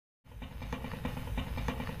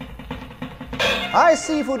Hi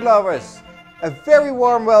seafood lovers! A very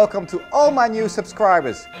warm welcome to all my new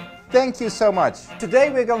subscribers. Thank you so much. Today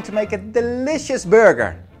we're going to make a delicious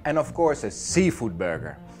burger. And of course a seafood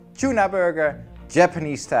burger. Tuna burger,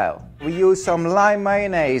 Japanese style. We use some lime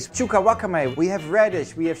mayonnaise, chuka wakame, we have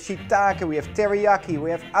radish, we have shiitake, we have teriyaki,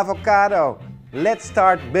 we have avocado. Let's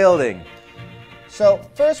start building. So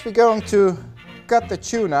first we're going to cut the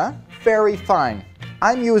tuna very fine.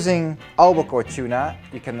 I'm using Albacore tuna,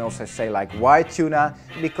 you can also say like white tuna,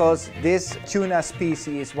 because this tuna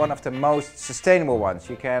species is one of the most sustainable ones.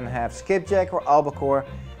 You can have skipjack or albacore,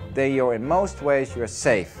 you're in most ways you're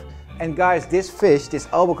safe. And guys, this fish, this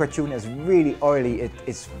albacore tuna is really oily,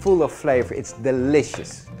 it's full of flavor, it's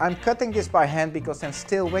delicious. I'm cutting this by hand because then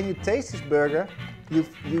still when you taste this burger,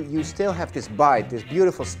 you still have this bite, this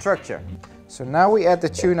beautiful structure. So now we add the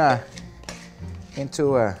tuna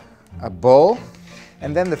into a bowl.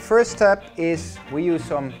 And then the first step is we use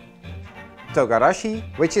some togarashi,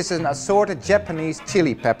 which is an assorted Japanese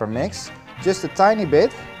chili pepper mix, just a tiny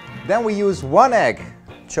bit. Then we use 1 egg,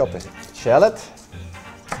 chopped shallot.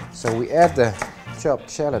 So we add the chopped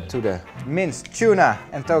shallot to the minced tuna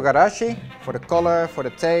and togarashi for the color, for the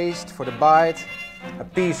taste, for the bite. A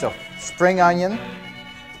piece of spring onion.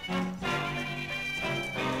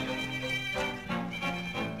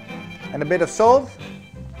 And a bit of salt.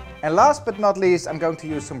 And last but not least, I'm going to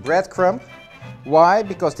use some breadcrumb. Why?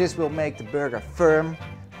 Because this will make the burger firm.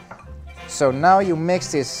 So now you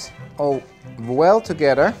mix this all well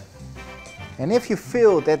together. And if you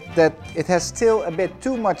feel that it has still a bit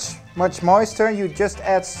too much moisture, you just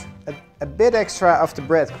add a bit extra of the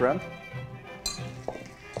breadcrumb.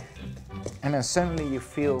 And then suddenly you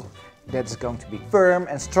feel that it's going to be firm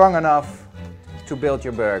and strong enough to build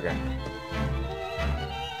your burger.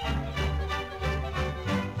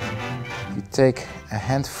 You take a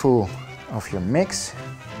handful of your mix.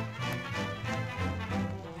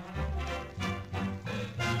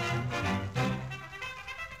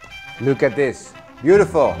 Look at this,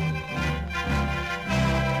 beautiful.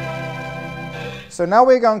 So now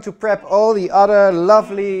we're going to prep all the other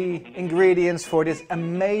lovely ingredients for this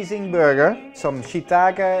amazing burger. Some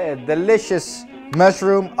shiitake, a delicious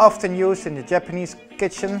mushroom often used in the Japanese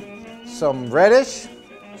kitchen. Some radish,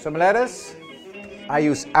 some lettuce. I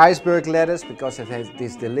use iceberg lettuce because it has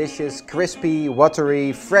this delicious, crispy,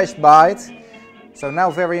 watery, fresh bite. So now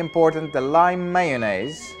very important, the lime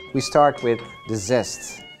mayonnaise. We start with the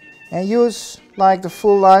zest. And use like the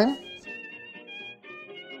full lime.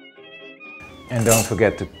 And don't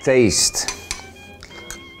forget to taste.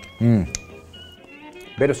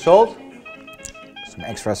 Bit of salt, some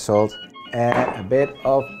extra salt, and a bit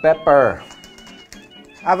of pepper.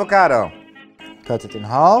 Avocado. Cut it in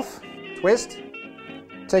half, twist.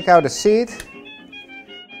 Take out the seed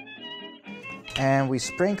and we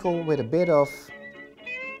sprinkle with a bit of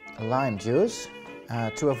lime juice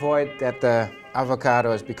to avoid that the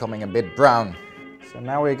avocado is becoming a bit brown. So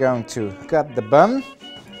now we're going to cut the bun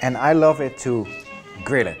and I love it to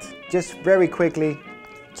grill it. Just very quickly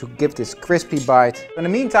to give this crispy bite. In the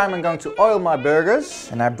meantime I'm going to oil my burgers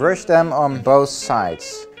and I brush them on both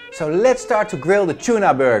sides. So let's start to grill the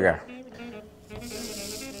tuna burger.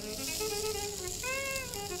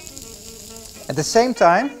 At the same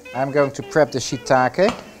time, I'm going to prep the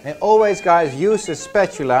shiitake. And always, guys, use a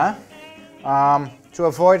spatula to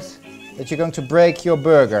avoid that you're going to break your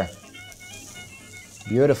burger.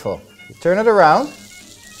 Beautiful. You turn it around.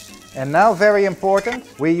 And now, very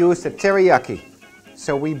important, we use the teriyaki.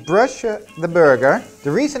 So we brush the burger.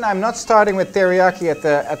 The reason I'm not starting with teriyaki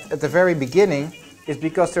at the very beginning is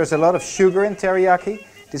because there's a lot of sugar in teriyaki.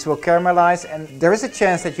 This will caramelize and there is a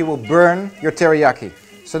chance that you will burn your teriyaki.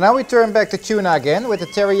 So now we turn back the tuna again with the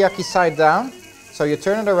teriyaki side down. So you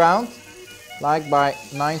turn it around like by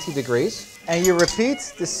 90 degrees. And you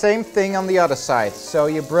repeat the same thing on the other side. So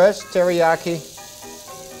you brush teriyaki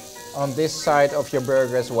on this side of your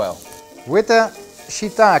burger as well. With the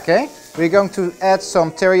shiitake, we're going to add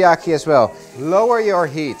some teriyaki as well. Lower your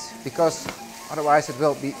heat because otherwise it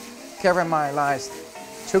will be caramelized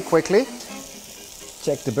too quickly.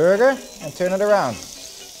 Check the burger and turn it around.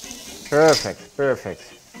 Perfect, perfect.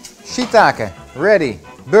 Shiitake, ready.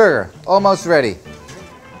 Burger, almost ready.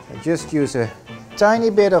 I just use a tiny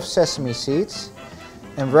bit of sesame seeds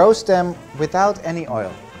and roast them without any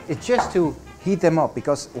oil. It's just to heat them up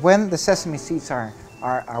because when the sesame seeds are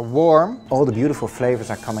warm, all the beautiful flavors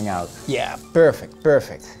are coming out. Yeah, perfect,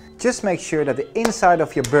 perfect. Just make sure that the inside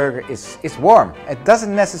of your burger is warm. It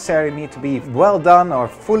doesn't necessarily need to be well done or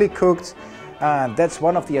fully cooked. That's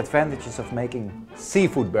one of the advantages of making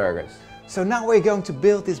seafood burgers. So now we're going to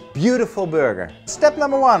build this beautiful burger. Step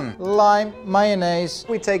number 1, lime, mayonnaise.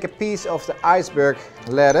 We take a piece of the iceberg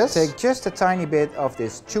lettuce. Take just a tiny bit of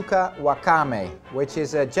this chuka wakame, which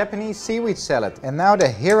is a Japanese seaweed salad. And now the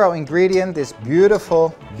hero ingredient, this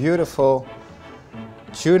beautiful, beautiful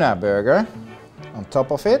tuna burger. On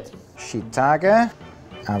top of it, shiitake,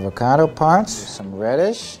 avocado parts, some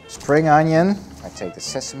radish, spring onion. I take the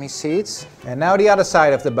sesame seeds. And now the other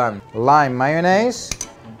side of the bun, lime mayonnaise.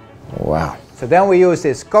 Wow. So then we use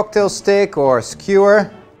this cocktail stick or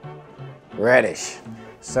skewer, radish.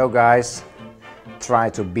 So guys, try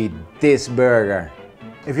to beat this burger.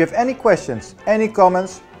 If you have any questions, any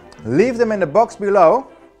comments, leave them in the box below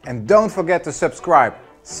and don't forget to subscribe.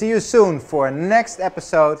 See you soon for a next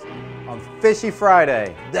episode on Fishy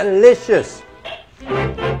Friday. Delicious!